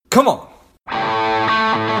Come on.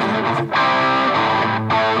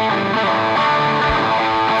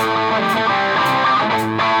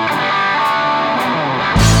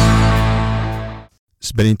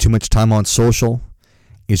 Spending too much time on social?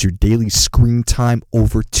 Is your daily screen time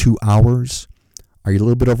over 2 hours? Are you a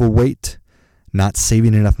little bit overweight? Not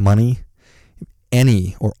saving enough money? If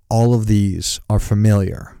any or all of these are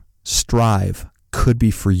familiar, Strive could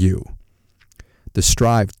be for you. The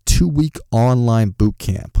Strive 2-week online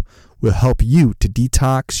bootcamp will help you to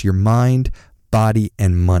detox your mind, body,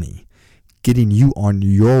 and money, getting you on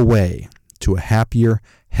your way to a happier,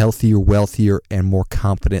 healthier, wealthier, and more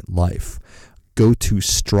confident life. Go to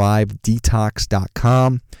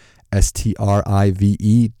strivedetox.com,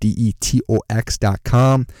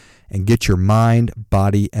 strivedetox.com, and get your mind,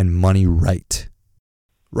 body, and money right.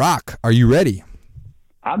 Rock, are you ready?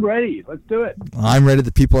 I'm ready. Let's do it. I'm ready.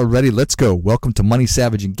 The people are ready. Let's go. Welcome to Money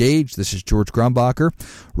Savage Engage. This is George Grumbacher.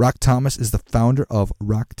 Rock Thomas is the founder of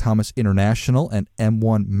Rock Thomas International and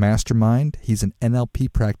M1 Mastermind. He's an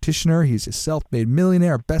NLP practitioner. He's a self-made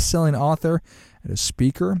millionaire, best-selling author, and a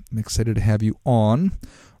speaker. I'm excited to have you on.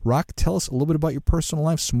 Rock, tell us a little bit about your personal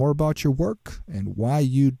life, some more about your work, and why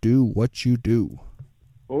you do what you do.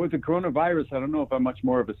 Well, with the coronavirus, I don't know if I'm much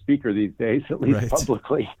more of a speaker these days, at least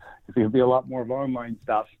publicly. It's going to be a lot more of online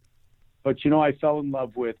stuff. But, I fell in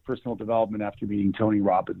love with personal development after meeting Tony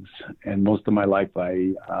Robbins. And most of my life,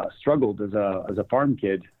 I struggled as a farm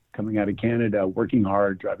kid coming out of Canada, working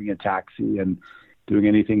hard, driving a taxi, and doing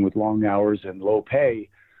anything with long hours and low pay,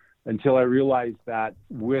 until I realized that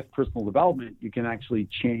with personal development, you can actually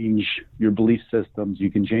change your belief systems. You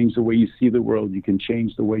can change the way you see the world. You can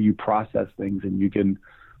change the way you process things, and you can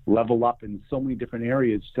level up in so many different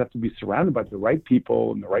areas. You just have to be surrounded by the right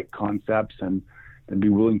people and the right concepts, and be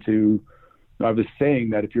willing to, I was saying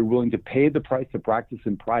that if you're willing to pay the price to practice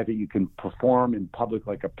in private, you can perform in public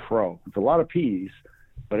like a pro. It's a lot of P's,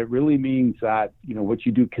 but it really means that, what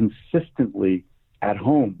you do consistently at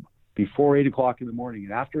home before 8 o'clock in the morning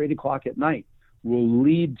and after 8 o'clock at night will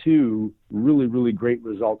lead to really, really great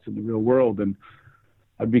results in the real world. And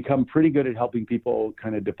I've become pretty good at helping people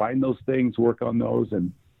kind of define those things, work on those,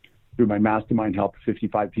 and through my mastermind, helped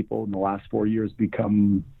 55 people in the last 4 years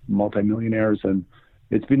become multimillionaires. And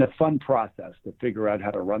it's been a fun process to figure out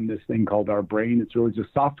how to run this thing called our brain. It's really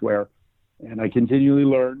just software. And I continually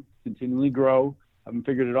learn, continually grow. I haven't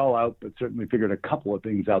figured it all out, but certainly figured a couple of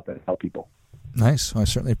things out that help people. Nice. I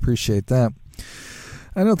certainly appreciate that.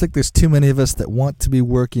 I don't think there's too many of us that want to be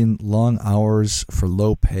working long hours for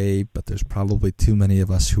low pay, but there's probably too many of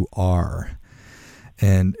us who are.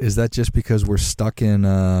 And is that just because we're stuck in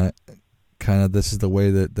kind of this is the way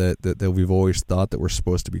that we've always thought that we're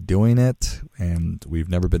supposed to be doing it, and we've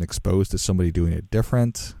never been exposed to somebody doing it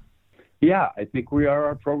different? Yeah, I think we are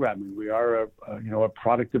our programming. We are a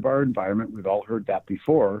product of our environment. We've all heard that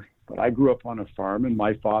before. But I grew up on a farm, and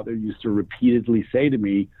my father used to repeatedly say to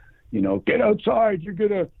me, get outside. You're going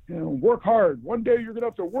to work hard. One day you're going to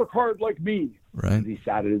have to work hard like me. Right. And he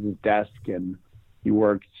sat at his desk and he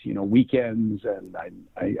worked, weekends, and I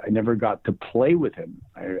never got to play with him.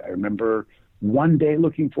 I remember one day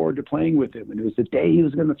looking forward to playing with him, and it was the day he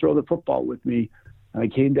was going to throw the football with me. And I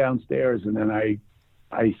came downstairs, and then I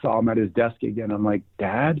saw him at his desk again. I'm like,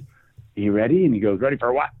 Dad, are you ready? And he goes, ready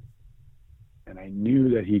for what? And I knew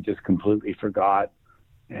that he just completely forgot.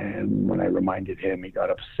 And when I reminded him, he got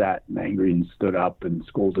upset and angry and stood up and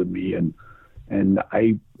scolded me. And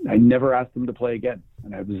I never asked him to play again.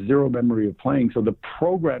 And I have zero memory of playing. So the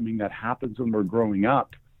programming that happens when we're growing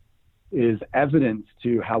up is evidence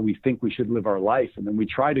to how we think we should live our life. And then we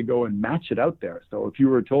try to go and match it out there. So if you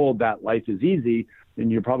were told that life is easy, then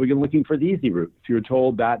you're probably looking for the easy route. If you're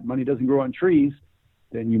told that money doesn't grow on trees,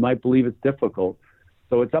 then you might believe it's difficult.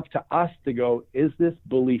 So it's up to us to go, is this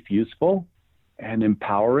belief useful and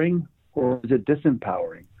empowering, or is it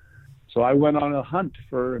disempowering? So I went on a hunt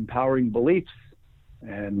for empowering beliefs.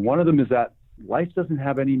 And one of them is that life doesn't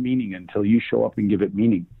have any meaning until you show up and give it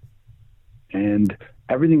meaning. And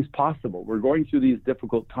everything's possible. We're going through these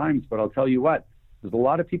difficult times, but I'll tell you what, there's a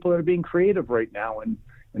lot of people that are being creative right now and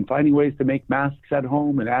finding ways to make masks at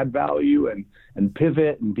home and add value and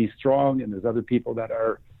pivot and be strong. And there's other people that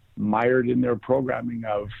are mired in their programming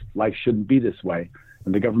of life shouldn't be this way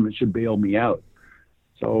and the government should bail me out.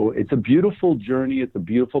 So it's a beautiful journey. It's a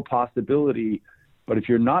beautiful possibility. But if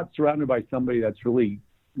you're not surrounded by somebody that's really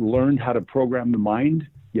learned how to program the mind,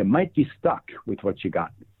 you might be stuck with what you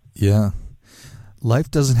got. Yeah.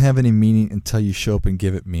 Life doesn't have any meaning until you show up and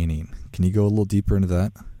give it meaning. Can you go a little deeper into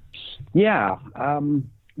that? Yeah.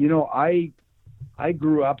 I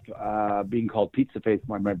grew up being called pizza face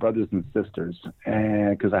by my brothers and sisters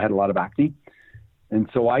because I had a lot of acne. And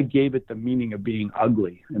so I gave it the meaning of being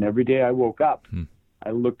ugly. And every day I woke up,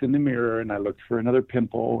 I looked in the mirror and I looked for another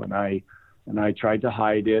pimple, and I tried to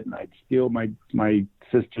hide it, and I'd steal my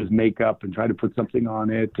sister's makeup and try to put something on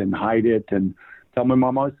it and hide it and tell my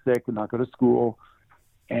mom I was sick and not go to school.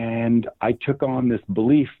 And I took on this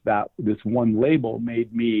belief that this one label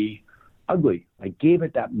made me ugly. I gave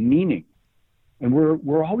it that meaning. And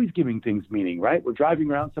we're always giving things meaning, right? We're driving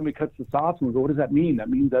around, somebody cuts us off, and we go, what does that mean? That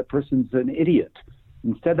means that person's an idiot.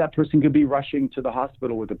 Instead, that person could be rushing to the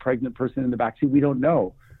hospital with a pregnant person in the backseat. We don't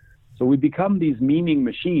know. So we become these meaning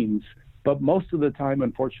machines, but most of the time,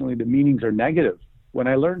 unfortunately, the meanings are negative. When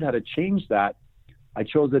I learned how to change that, I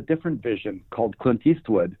chose a different vision called Clint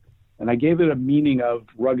Eastwood, and I gave it a meaning of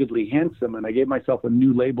ruggedly handsome, and I gave myself a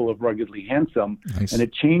new label of ruggedly handsome. Nice. And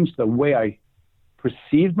it changed the way I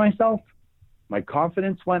perceived myself. My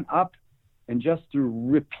confidence went up, and just through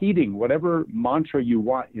repeating whatever mantra you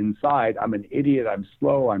want inside, I'm an idiot, I'm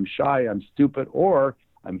slow, I'm shy, I'm stupid, or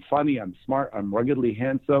I'm funny, I'm smart, I'm ruggedly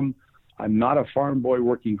handsome, I'm not a farm boy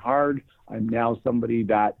working hard, I'm now somebody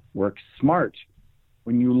that works smart.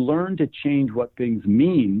 When you learn to change what things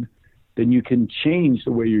mean, then you can change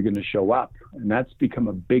the way you're going to show up. And that's become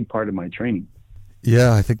a big part of my training.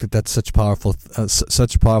 Yeah, I think that's such a powerful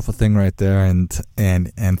thing right there,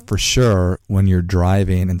 and for sure, when you're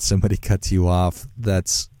driving and somebody cuts you off,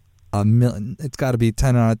 that's it's got to be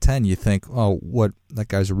 10 out of 10. You think, oh, what, that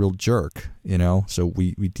guy's a real jerk, So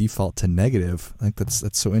we default to negative. I think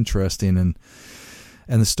that's so interesting,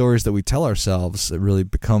 and the stories that we tell ourselves, it really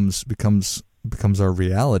becomes our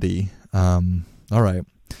reality. All right.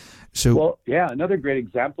 So, well, yeah, another great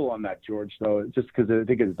example on that, George, though, just because I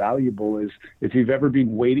think it's valuable, is if you've ever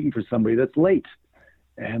been waiting for somebody that's late,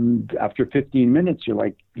 and after 15 minutes, you're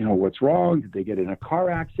like, what's wrong? Did they get in a car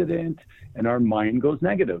accident? And our mind goes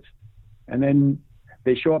negative. And then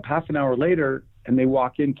they show up half an hour later and they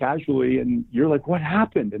walk in casually, and you're like, what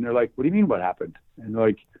happened? And they're like, what do you mean what happened? And they're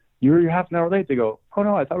like, you're half an hour late. They go, oh,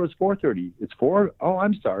 no, I thought it was 4:30. It's 4? Oh,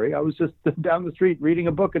 I'm sorry. I was just down the street reading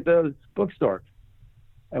a book at the bookstore.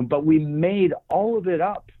 But we made all of it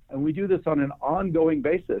up, and we do this on an ongoing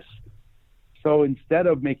basis. So instead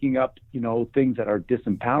of making up, things that are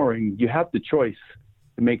disempowering, you have the choice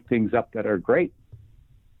to make things up that are great.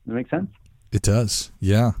 Does that make sense? It does.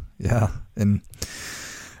 Yeah. And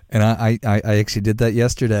I actually did that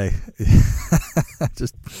yesterday.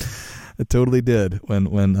 I totally did.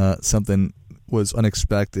 When something was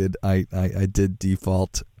unexpected, I did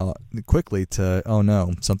default quickly to, oh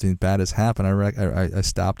no, something bad has happened. I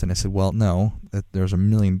stopped and I said, well, no, there's a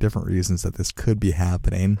million different reasons that this could be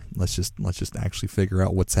happening. Let's just actually figure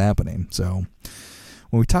out what's happening. So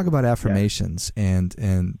when we talk about affirmations, and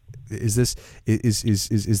is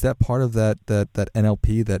that part of that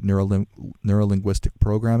NLP, that neuro-linguistic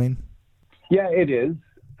programming? Yeah, it is.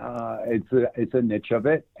 It's a niche of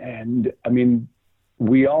it, and I mean,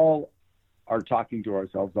 we all are talking to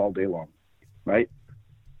ourselves all day long, right?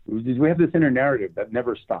 We have this inner narrative that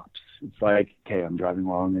never stops. It's like, okay, I'm driving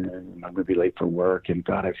along and I'm going to be late for work, and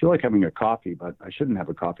God, I feel like having a coffee, but I shouldn't have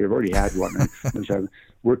a coffee. I've already had one.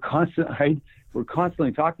 We're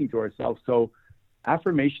constantly talking to ourselves. So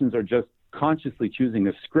affirmations are just consciously choosing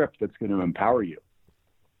a script that's going to empower you.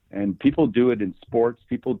 And people do it in sports.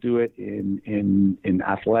 People do it in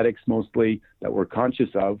athletics mostly, that we're conscious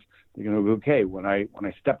of. They're going to go, okay, when I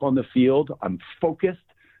step on the field, I'm focused.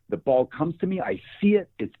 The ball comes to me. I see it.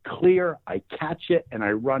 It's clear. I catch it, and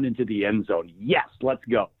I run into the end zone. Yes, let's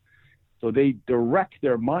go. So they direct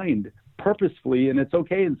their mind purposefully, and it's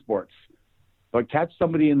okay in sports. But catch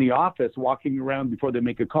somebody in the office walking around before they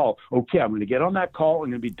make a call. Okay, I'm going to get on that call. I'm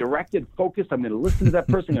going to be directed, focused. I'm going to listen to that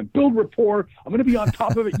person and build rapport. I'm going to be on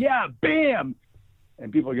top of it. Yeah, bam.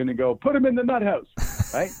 And people are going to go, put him in the nut house,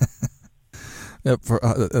 right? Yep,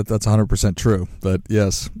 that's 100% true. But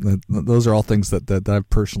yes, those are all things that I've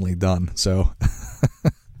personally done. So,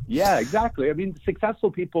 yeah, exactly. I mean, successful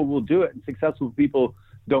people will do it, and successful people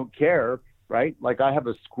don't care, right? Like I have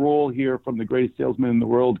a scroll here from the greatest salesman in the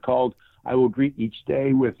world called "I will greet each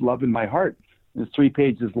day with love in my heart." And it's 3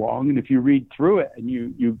 pages long, and if you read through it and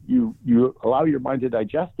you allow your mind to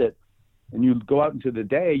digest it, and you go out into the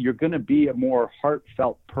day, you're going to be a more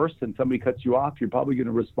heartfelt person. Somebody cuts you off, you're probably going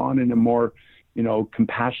to respond in a more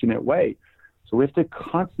compassionate way. So we have to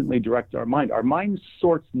constantly direct our mind. Our mind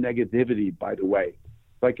sorts negativity, by the way.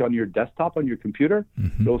 Like on your desktop, on your computer,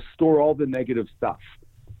 You'll store all the negative stuff.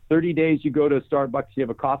 30 days you go to Starbucks, you have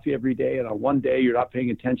a coffee every day, and on one day you're not paying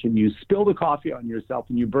attention, you spill the coffee on yourself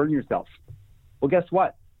and you burn yourself. Well, guess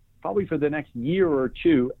what? Probably for the next year or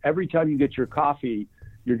two, every time you get your coffee,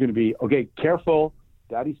 you're going to be, okay, careful,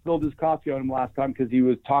 Daddy spilled his coffee on him last time because he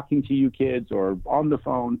was talking to you kids or on the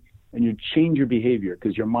phone, and you change your behavior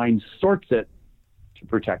because your mind sorts it to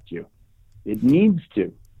protect you. It needs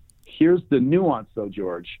to. Here's the nuance, though,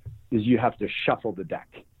 George, is you have to shuffle the deck.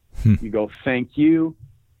 You go, thank you.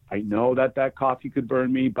 I know that coffee could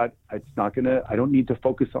burn me, but it's not going to, I don't need to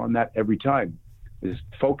focus on that every time. Just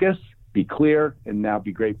focus, be clear, and now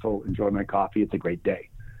be grateful, enjoy my coffee. It's a great day.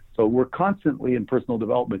 So we're constantly in personal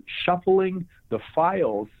development, shuffling the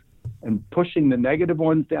files and pushing the negative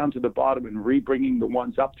ones down to the bottom and re-bringing the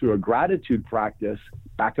ones up through a gratitude practice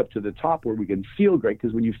back up to the top where we can feel great.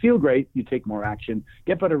 Because when you feel great, you take more action,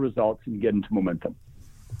 get better results, and you get into momentum.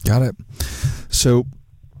 Got it. So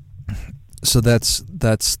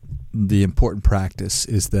that's the important practice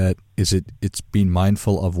it's being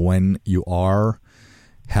mindful of when you are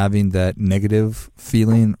having that negative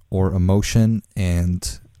feeling or emotion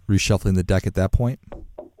and reshuffling the deck at that point?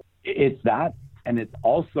 It's that, and it's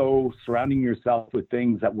also surrounding yourself with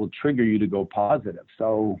things that will trigger you to go positive.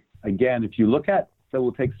 So again, if you look at, so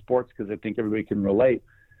we'll take sports because I think everybody can relate.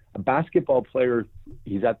 A basketball player,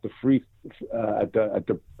 he's at the free at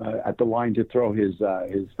the line to throw his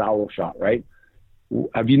foul shot, right?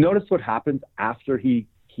 Have you noticed what happens after he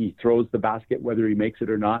throws the basket, whether he makes it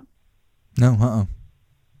or not? No.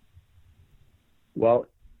 Well,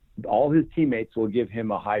 all his teammates will give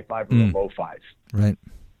him a high five or a low five. Right.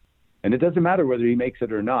 And it doesn't matter whether he makes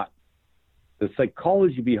it or not. The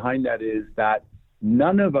psychology behind that is that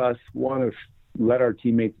none of us want to let our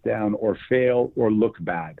teammates down or fail or look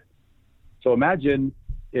bad. So imagine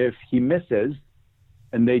if he misses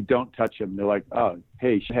and they don't touch him. They're like, oh,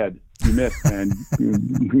 hey, shithead, you missed, man.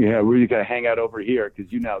 Yeah, we're going to hang out over here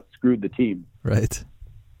because you now screwed the team. Right.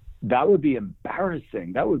 That would be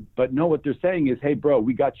embarrassing. But no, what they're saying is, hey, bro,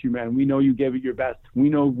 we got you, man. We know you gave it your best. We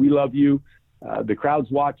know we love you. The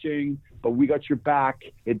crowd's watching, but we got your back.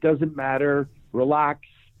 It doesn't matter. Relax.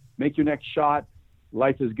 Make your next shot.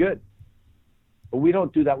 Life is good. But we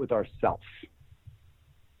don't do that with ourselves.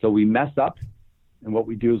 So we mess up, and what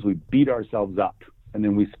we do is we beat ourselves up, and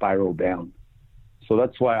then we spiral down. So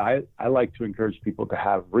that's why I like to encourage people to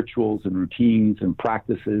have rituals and routines and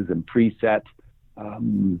practices and preset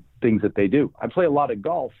things that they do. I play a lot of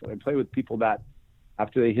golf, and I play with people that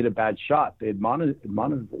after they hit a bad shot, they admonish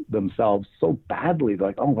themselves so badly. They're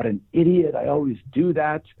like, oh, what an idiot. I always do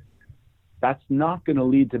that. That's not going to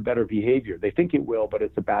lead to better behavior. They think it will, but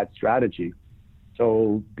it's a bad strategy.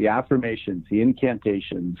 So the affirmations, the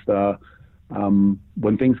incantations,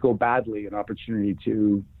 when things go badly, an opportunity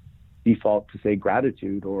to default to say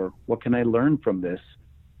gratitude or what can I learn from this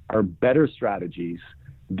are better strategies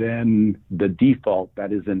than the default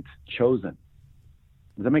that isn't chosen.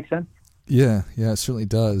 Does that make sense? Yeah, it certainly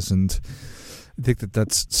does. And I think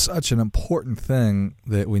that's such an important thing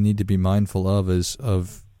that we need to be mindful of is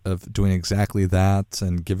of doing exactly that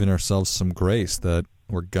and giving ourselves some grace that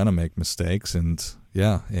we're gonna make mistakes and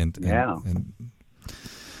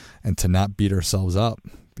to not beat ourselves up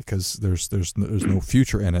because there's no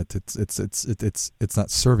future in it. It's not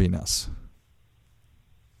serving us.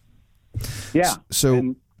 Yeah.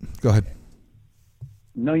 So go ahead.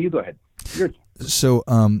 No, you go ahead. So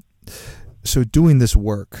doing this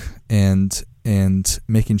work and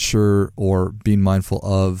making sure or being mindful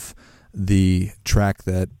of the track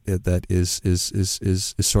that is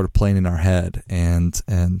sort of playing in our head and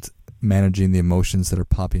managing the emotions that are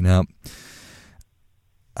popping up.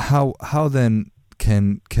 How then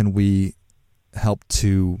can we help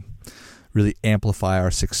to really amplify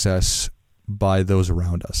our success by those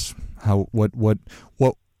around us? What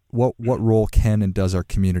role can and does our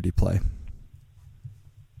community play?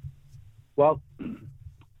 Well,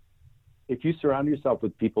 if you surround yourself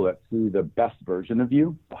with people that see the best version of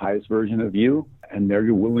you, the highest version of you, and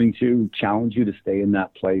they're willing to challenge you to stay in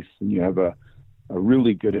that place, and you have a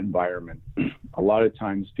really good environment. A lot of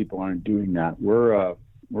times people aren't doing that. We're a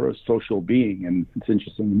social being, and it's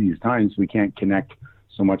interesting in these times we can't connect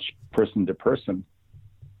so much person to person.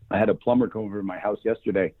 I had a plumber come over to my house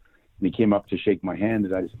yesterday, and he came up to shake my hand,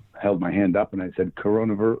 and I just held my hand up, and I said,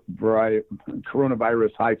 coronavirus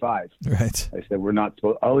high five. Right. I said, we're not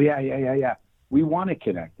supposed, oh, yeah. We want to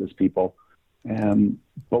connect as people,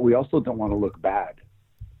 but we also don't want to look bad.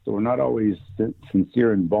 So we're not always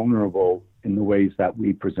sincere and vulnerable in the ways that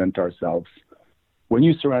we present ourselves. When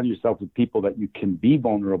you surround yourself with people that you can be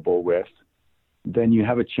vulnerable with, then you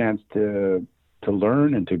have a chance to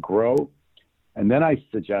learn and to grow. And then I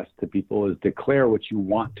suggest to people is declare what you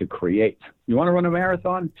want to create. You want to run a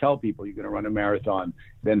marathon? Tell people you're going to run a marathon.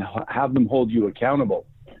 Then have them hold you accountable.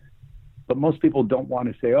 But most people don't want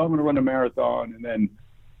to say, oh, I'm going to run a marathon. And then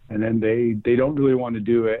and then they don't really want to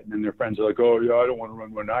do it, and then their friends are like, oh yeah, I don't want to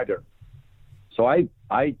run one either. So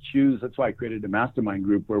I choose. That's why I created a mastermind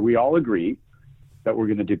group where we all agree that we're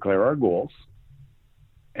going to declare our goals,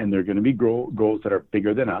 and they're going to be goals that are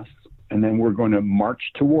bigger than us, and then we're going to march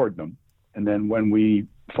toward them. And then when we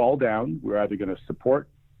fall down, we're either going to support,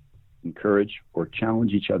 encourage, or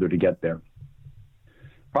challenge each other to get there.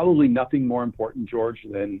 Probably nothing more important, George,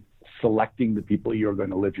 than selecting the people you're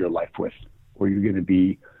going to live your life with, or you're going to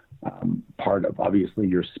be part of. Obviously,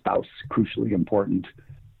 your spouse, crucially important,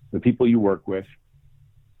 the people you work with.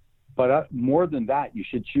 But more than that, you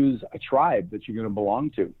should choose a tribe that you're going to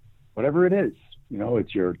belong to, whatever it is. You know,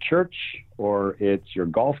 it's your church or it's your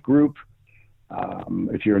golf group.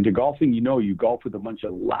 If you're into golfing, you know, you golf with a bunch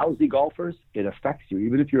of lousy golfers, it affects you.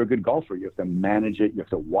 Even if you're a good golfer, you have to manage it, you have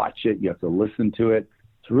to watch it, you have to listen to it.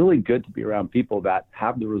 It's really good to be around people that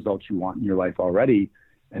have the results you want in your life already,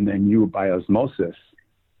 and then you, by osmosis,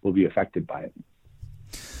 will be affected by it.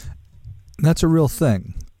 That's a real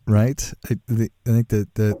thing, right? I think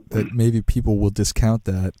that maybe people will discount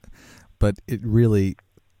that, but it really,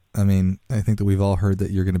 I mean, I think that we've all heard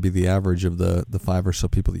that you're going to be the average of the 5 or so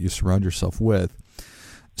people that you surround yourself with.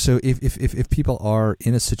 So if people are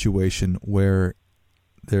in a situation where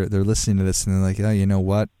they're listening to this and they're like, oh, you know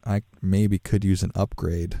what, I maybe could use an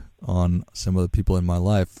upgrade on some of the people in my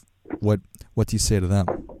life, what do you say to them?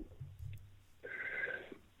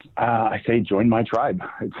 I say join my tribe.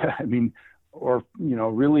 I mean, or, you know,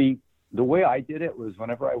 really the way I did it was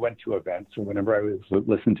whenever I went to events or whenever I was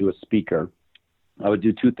listening to a speaker, I would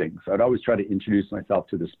do 2 things. I'd always try to introduce myself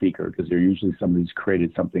to the speaker because they're usually somebody who's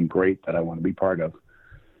created something great that I want to be part of.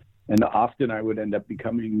 And often I would end up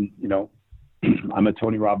becoming, you know, I'm a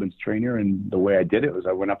Tony Robbins trainer. And the way I did it was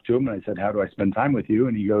I went up to him and I said, how do I spend time with you?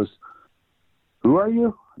 And he goes, who are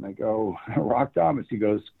you? And I go, Rock Thomas. He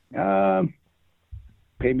goes, pay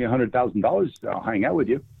me $100,000. I'll hang out with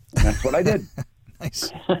you. And that's what I did.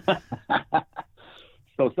 Nice.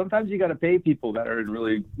 So sometimes you got to pay people that are in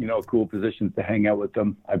really, you know, cool positions to hang out with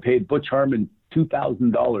them. I paid Butch Harmon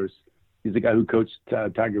 $2,000. He's the guy who coached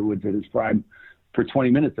Tiger Woods at his prime for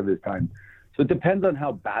 20 minutes of his time. So it depends on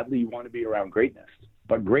how badly you want to be around greatness.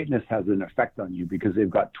 But greatness has an effect on you because they've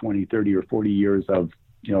got 20, 30, or 40 years of,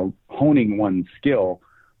 you know, honing one skill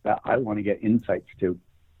that I want to get insights to.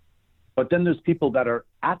 But then there's people that are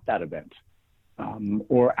at that event.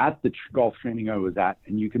 Or at the golf training I was at,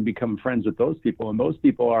 and you can become friends with those people. And those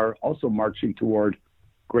people are also marching toward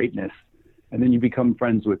greatness. And then you become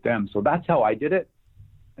friends with them. So that's how I did it.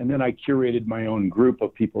 And then I curated my own group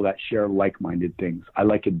of people that share like-minded things. I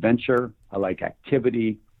like adventure. I like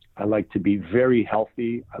activity. I like to be very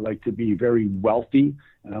healthy. I like to be very wealthy.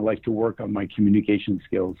 And I like to work on my communication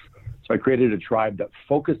skills. So I created a tribe that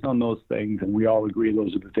focused on those things. And we all agree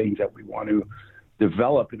those are the things that we want to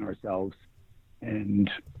develop in ourselves. And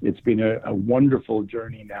it's been a wonderful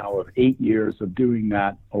journey now of 8 years of doing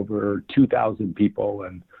that, over 2,000 people,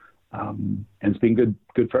 and it's been good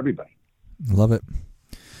for everybody. Love it.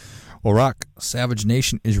 Well, Rock, Savage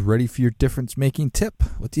Nation is ready for your difference-making tip.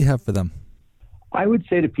 What do you have for them? I would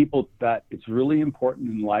say to people that it's really important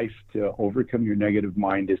in life to overcome your negative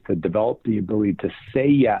mind is to develop the ability to say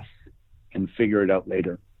yes and figure it out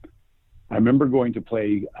later. I remember going to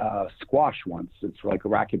play squash once. It's like a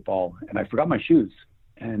racquetball, and I forgot my shoes.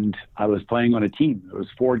 And I was playing on a team. It was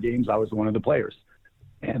 4 games. I was one of the players.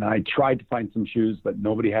 And I tried to find some shoes, but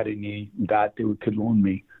nobody had any that they could loan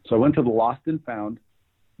me. So I went to the Lost and Found.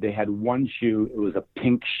 They had one shoe. It was a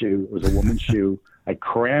pink shoe. It was a woman's shoe. I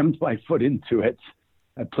crammed my foot into it.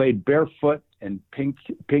 I played barefoot and pink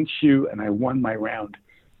shoe, and I won my round.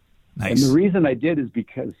 Nice. And the reason I did is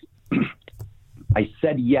because I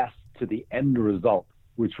said yes to the end result,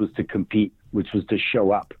 which was to compete, which was to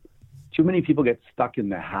show up. Too many people get stuck in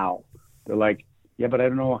the how. They're like, yeah, but I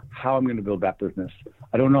don't know how I'm going to build that business.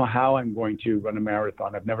 I don't know how I'm going to run a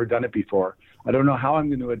marathon. I've never done it before. I don't know how I'm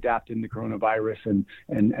going to adapt in the coronavirus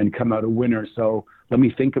and come out a winner. So let me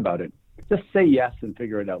think about it. Just say yes and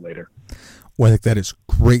figure it out later. Well, I think that is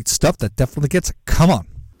great stuff. That definitely gets it. Come on.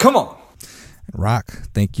 Rock,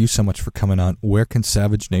 thank you so much for coming on. Where can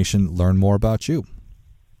Savage Nation learn more about you?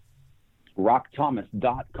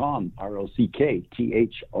 rockthomas.com,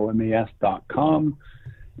 ROCKTHOMAS.com.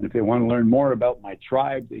 And if they want to learn more about my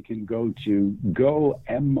tribe, they can go to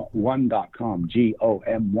GOM1.com,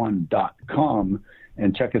 GOM1.com,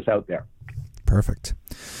 and check us out there. Perfect.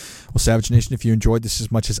 Well, Savage Nation, if you enjoyed this as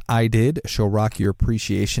much as I did, show Rock your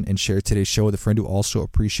appreciation and share today's show with a friend who also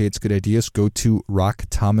appreciates good ideas. Go to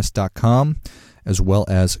rockthomas.com as well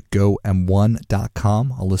as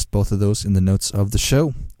GOM1.com. I'll list both of those in the notes of the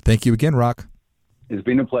show. Thank you again, Rock. It's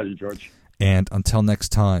been a pleasure, George. And until next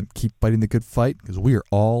time, keep fighting the good fight because we are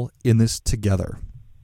all in this together.